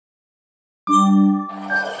Hello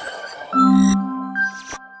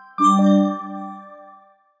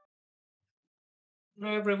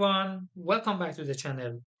everyone, welcome back to the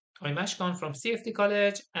channel. I'm Ashkan from CFD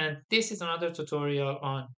College and this is another tutorial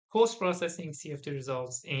on post-processing CFD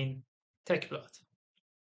results in Tecplot.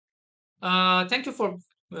 Thank you for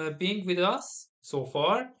being with us so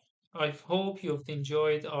far. I hope you've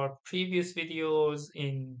enjoyed our previous videos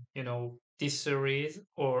in this series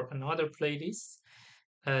or another playlist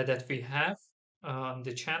that we have on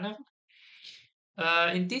the channel.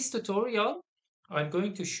 In this tutorial, I'm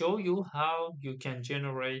going to show you how you can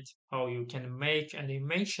make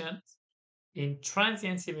animations in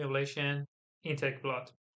transient simulation in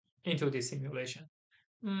Tecplot into this simulation.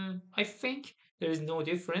 I think there is no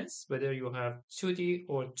difference whether you have 2D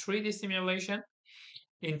or 3D simulation.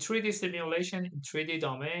 In 3D simulation, in 3D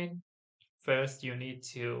domain, first you need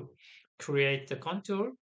to create the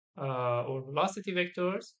contour or velocity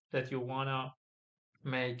vectors that you want to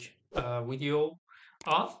make a video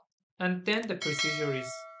of, and then the procedure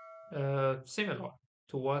is similar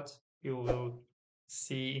to what you will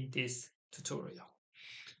see in this tutorial.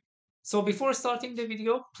 So before starting the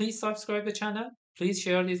video, please subscribe the channel, please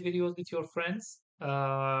share these videos with your friends,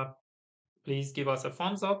 please give us a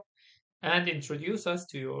thumbs up and introduce us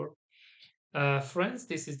to your friends.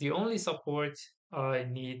 This is the only support I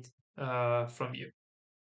need from you.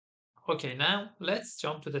 Okay, now let's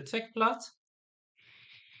jump to the Tecplot.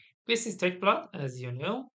 This is Tecplot, as you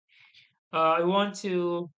know. I want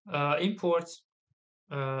to import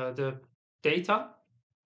the data,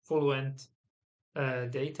 Fluent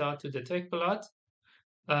data to the Tecplot.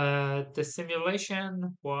 The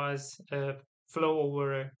simulation was a flow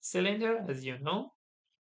over a cylinder, as you know,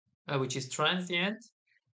 which is transient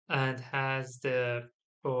and has the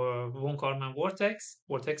von Karman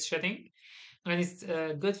vortex shedding. And it's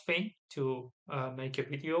a good thing to make a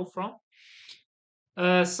video from.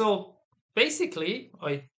 So basically,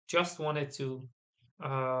 I just wanted to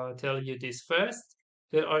tell you this first.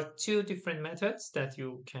 There are two different methods that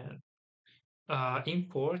you can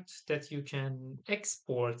import, that you can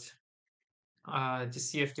export the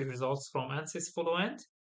CFD results from ANSYS Fluent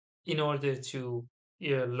in order to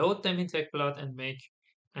load them in Tecplot and make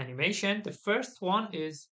animation. The first one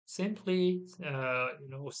is simply,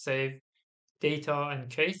 save data and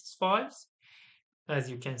case files. As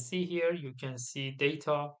you can see here, you can see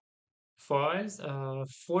data files,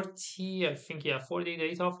 40, I think, yeah, 40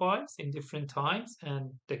 data files in different times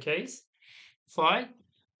and the case file.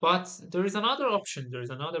 But there is another option, there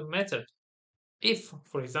is another method. If,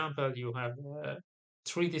 for example, you have a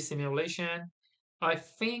 3D simulation, I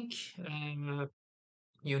think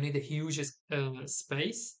you need a huge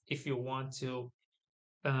space if you want to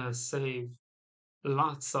save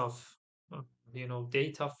lots of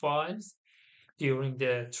data files during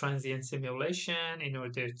the transient simulation in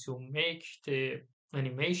order to make the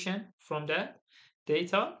animation from that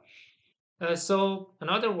data. So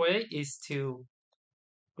another way is to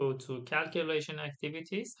go to calculation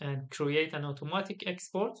activities and create an automatic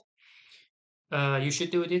export. You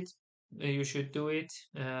should do it. You should do it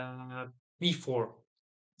before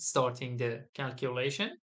starting the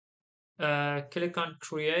calculation. Click on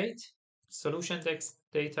Create Solution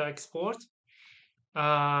Data Export.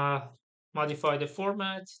 Modify the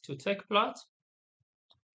format to Tecplot.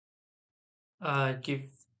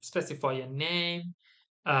 Specify a name.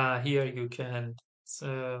 Here you can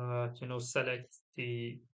select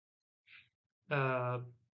the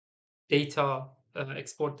data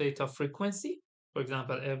export data frequency. For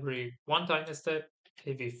example, every 1 time step,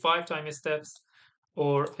 every 5 time steps,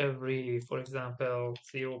 or every, for example,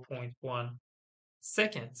 0.1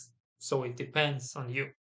 seconds. So it depends on you.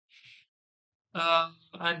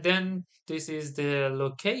 And then this is the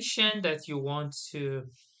location that you want to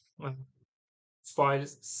file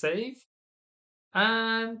save.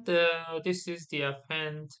 And this is the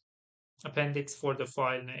appendix for the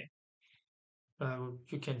file name.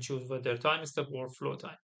 You can choose whether time step or flow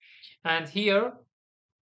time. And here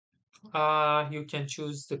you can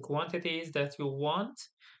choose the quantities that you want.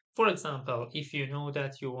 For example, if you know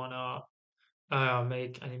that you want to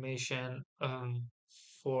make animation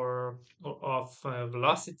of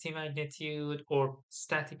velocity magnitude or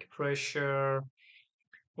static pressure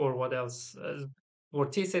or what else,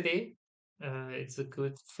 vorticity, it's a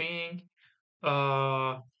good thing.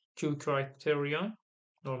 Q criterion,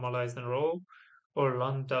 normalized and rho, or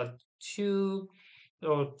lambda 2,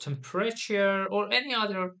 or temperature, or any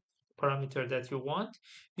other parameter that you want,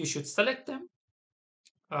 you should select them.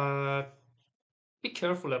 Be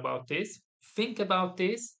careful about this. Think about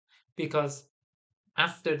this, because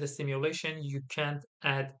after the simulation, you can't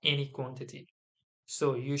add any quantity.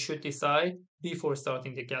 So you should decide before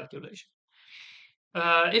starting the calculation.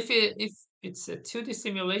 If it's a 2D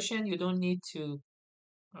simulation, you don't need to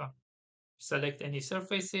uh, select any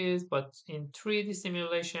surfaces, but in 3D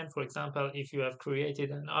simulation, for example, if you have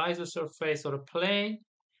created an isosurface or a plane,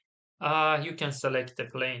 you can select the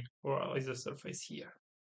plane or isosurface here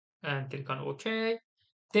and click on OK.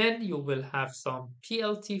 Then you will have some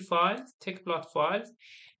PLT files, Tecplot files,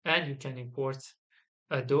 and you can import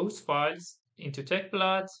those files into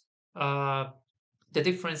Tecplot. The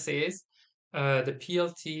difference is the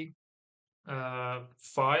PLT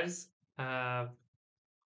files uh,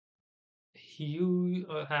 you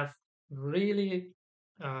have really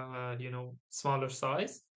smaller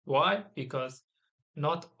size. Why? Because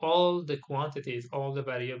not all the quantities, all the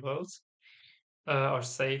variables are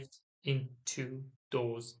saved into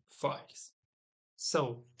those files.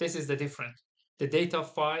 So this is the difference. The data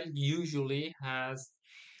file usually has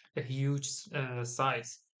a huge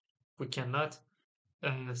size. We cannot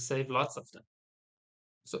save lots of them.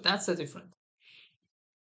 So that's the difference.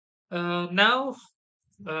 Now,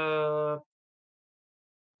 uh,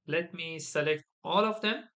 let me select all of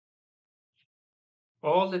them,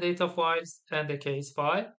 all the data files and the case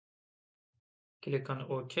file. Click on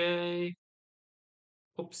OK.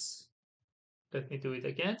 Oops, let me do it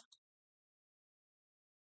again.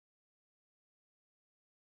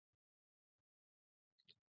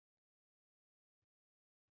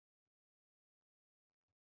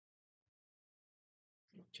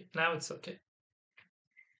 Okay, now it's okay.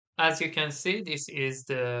 As you can see, this is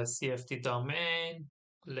the CFD domain.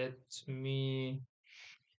 Let me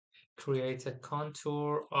create a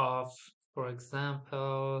contour of, for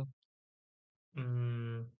example,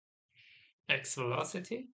 x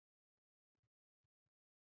velocity.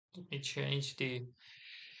 Let me change the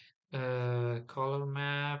color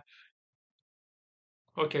map.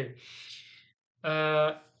 Okay.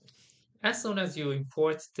 Uh, as soon as you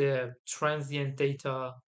import the transient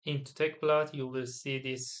data into Tecplot, you will see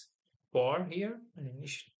this bar here, an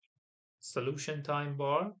initial solution time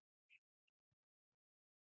bar.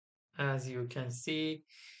 As you can see,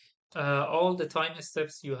 all the time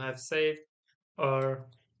steps you have saved are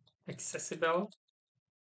accessible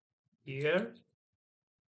here.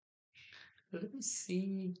 Let me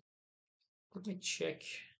see. Let me check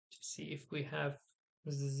to see if we have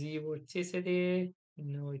z vorticity.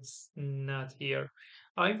 No, it's not here.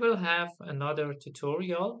 I will have another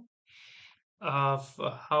tutorial of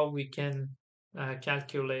how we can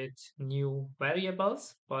calculate new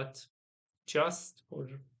variables, but just for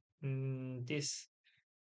this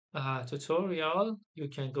tutorial, you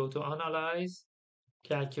can go to Analyze,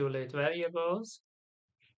 Calculate Variables,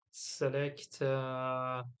 select,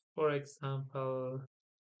 for example,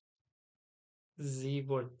 Z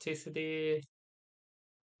vorticity,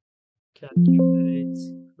 calculate,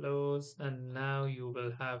 close, and now you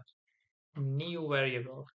will have new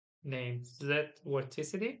variable named Z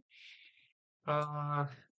vorticity.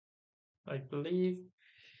 I believe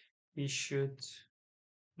we should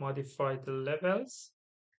modify the levels.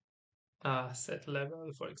 Set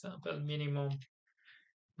level, for example, minimum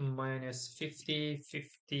minus 50,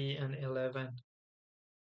 50, and 11.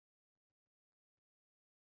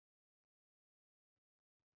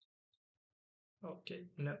 Okay,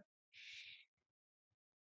 no.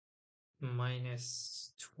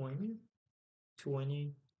 Minus 20,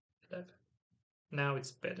 20, 11. Now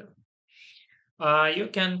it's better. You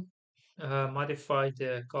can modify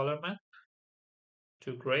the color map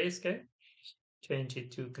to grayscale, change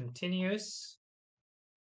it to continuous.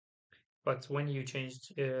 But when you change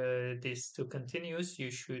this to continuous, you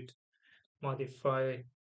should modify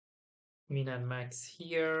min and max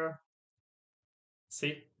here.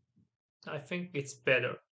 See, I think it's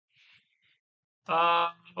better.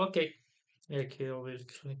 Okay. Okay, I will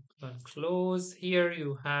click on close. Here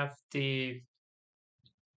you have the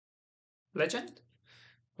legend.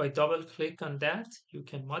 By double click on that, you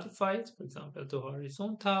can modify it, for example, to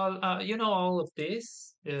horizontal. You know all of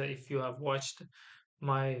this if you have watched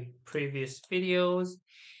my previous videos.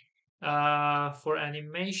 For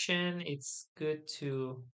animation, it's good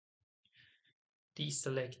to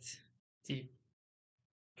deselect the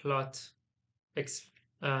plot x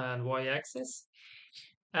and y axis.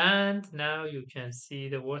 And now you can see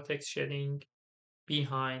the vortex shading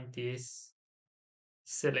behind this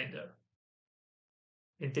cylinder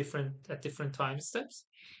in different time steps.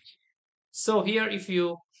 So here, if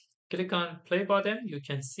you click on play button, you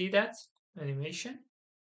can see that animation.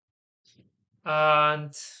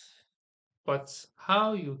 And but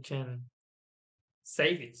how you can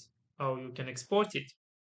save it, how you can export it.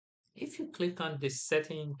 If you click on this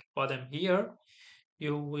setting button here,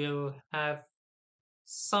 you will have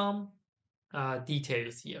some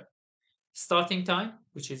details here. Starting time,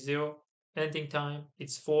 which is 0, ending time,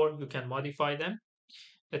 it's 4. You can modify them.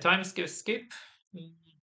 The time skip, mm,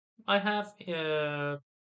 I have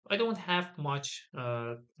I don't have much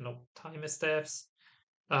time steps,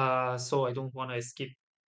 so I don't want to skip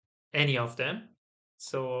any of them.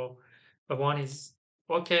 So the one is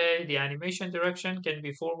okay. The animation direction can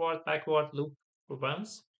be forward, backward, loop, or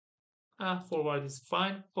bounce. Forward is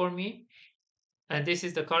fine for me. And this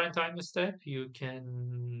is the current time step. You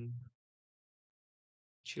can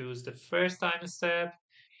choose the first time step.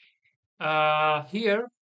 Here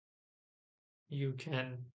you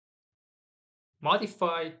can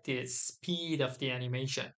modify the speed of the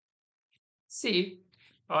animation. See,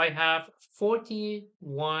 I have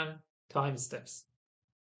 41 time steps.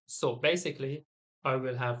 So basically, I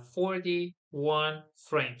will have 41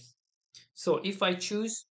 frames. So if I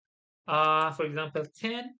choose, for example,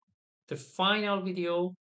 10, the final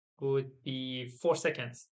video would be 4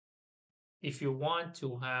 seconds. If you want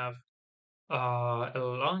to have a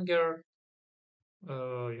longer,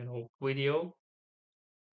 video,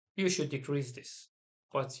 you should decrease this.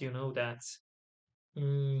 But you know that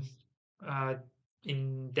mm, uh,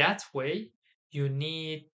 in that way, you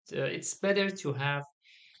need. It's better to have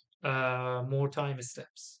more time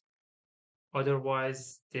steps.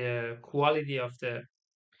 Otherwise, the quality of the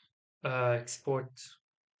export,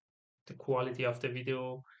 the quality of the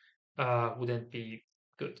video wouldn't be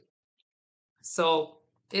good. So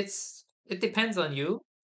it depends on you.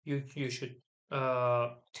 You should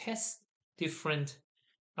test different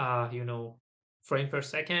you know frame per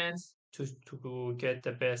second to get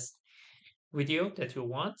the best video that you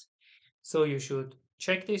want. So you should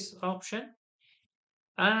check this option,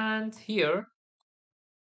 and here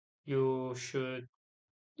you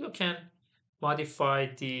you can modify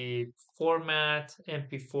the format,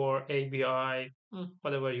 MP4, AVI,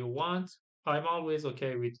 whatever you want. I'm always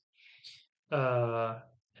okay with uh,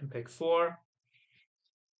 MPEG-4.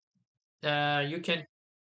 You can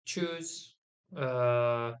choose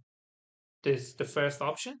uh, the first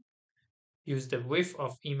option. Use the width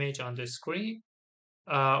of image on the screen,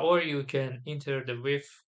 or you can enter the width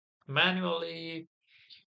manually.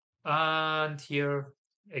 And here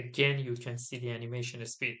again, you can see the animation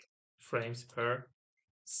speed, frames per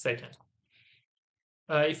second.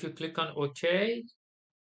 If you click on OK,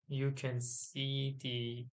 you can see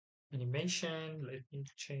the animation. Let me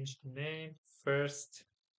change the name. First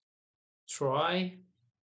try,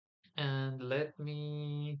 and let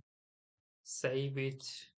me save it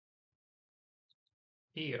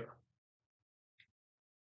here.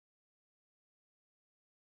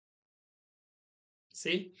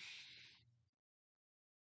 See,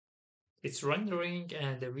 it's rendering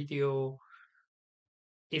and the video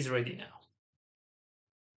is ready now.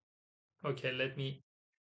 Okay, let me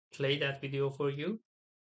play that video for you.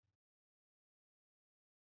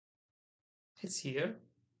 It's here.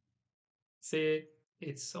 See,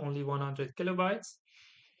 it's only 100 kilobytes.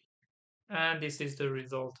 And this is the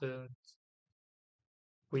resultant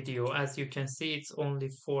video. As you can see, it's only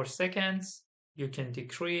 4 seconds. You can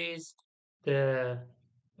decrease the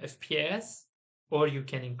FPS or you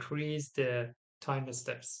can increase the time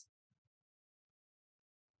steps.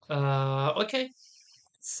 Okay,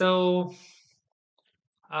 so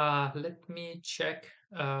let me check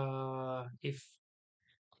if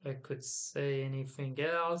I could say anything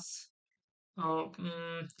else.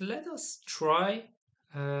 Let us try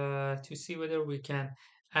to see whether we can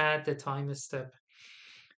add the time step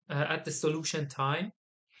at the solution time.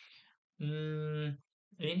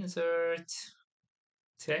 Insert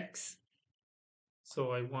text.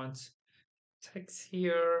 So I want text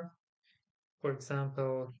here. For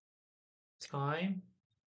example, time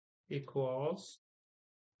equals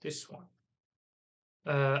this one.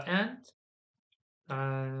 And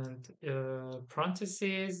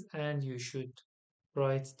parentheses, and you should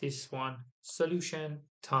write this one, solution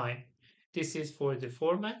time. This is for the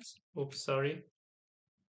format. Oops, sorry.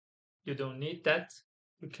 You don't need that.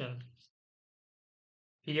 You can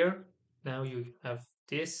here. Now you have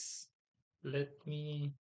this. Let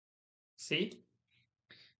me see.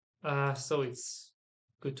 So it's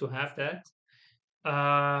good to have that.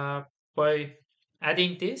 By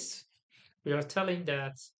adding this, we are telling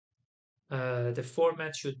that the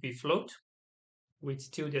format should be float with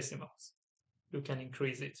 2 decimals. You can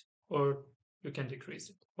increase it or you can decrease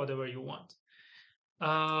it, whatever you want.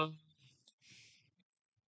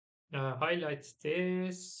 Highlight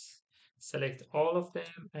this, select all of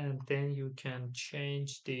them, and then you can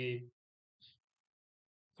change the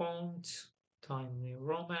font, Times New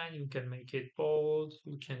Roman. You can make it bold.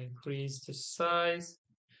 You can increase the size,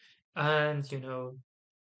 and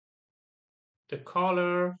the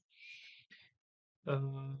color.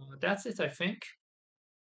 That's it, I think.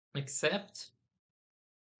 Accept,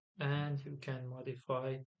 and you can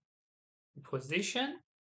modify the position.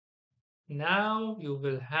 Now you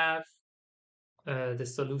will have the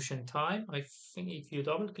solution time. I think if you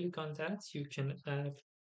double click on that, you can add,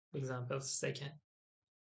 for example, second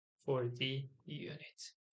for the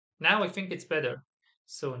unit. Now I think it's better.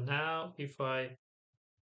 So now if I,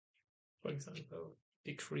 for example,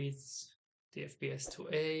 decrease the FPS to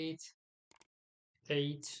 8,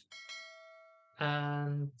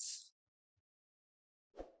 and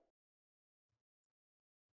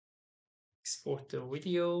export the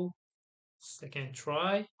video, second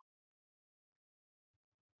try.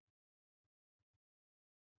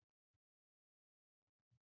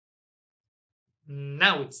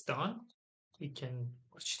 Now it's done. We can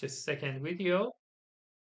watch the second video.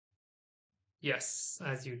 Yes,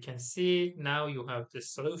 as you can see, now you have the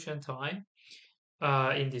solution time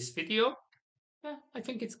in this video. Yeah, I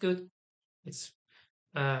think it's good. It's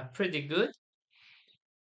pretty good.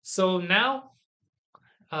 So now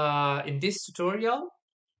in this tutorial,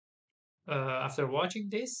 after watching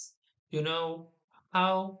this, you know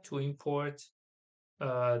how to import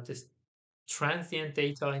this transient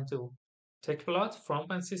data into Tecplot from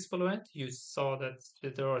ANSYS Fluent. You saw that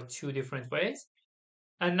there are two different ways.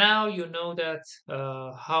 And now you know that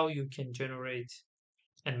how you can generate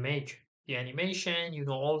and make the animation, you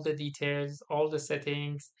know all the details, all the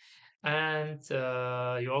settings, and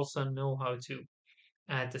you also know how to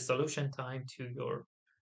add the solution time to your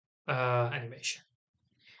animation.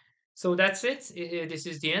 So that's it. This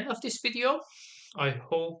is the end of this video. I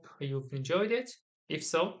hope you've enjoyed it. If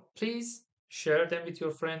so, please share them with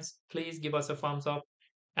your friends. Please give us a thumbs up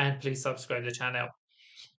and please subscribe the channel.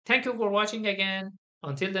 Thank you for watching again.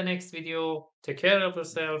 Until the next video, take care of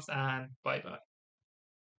yourselves and bye bye.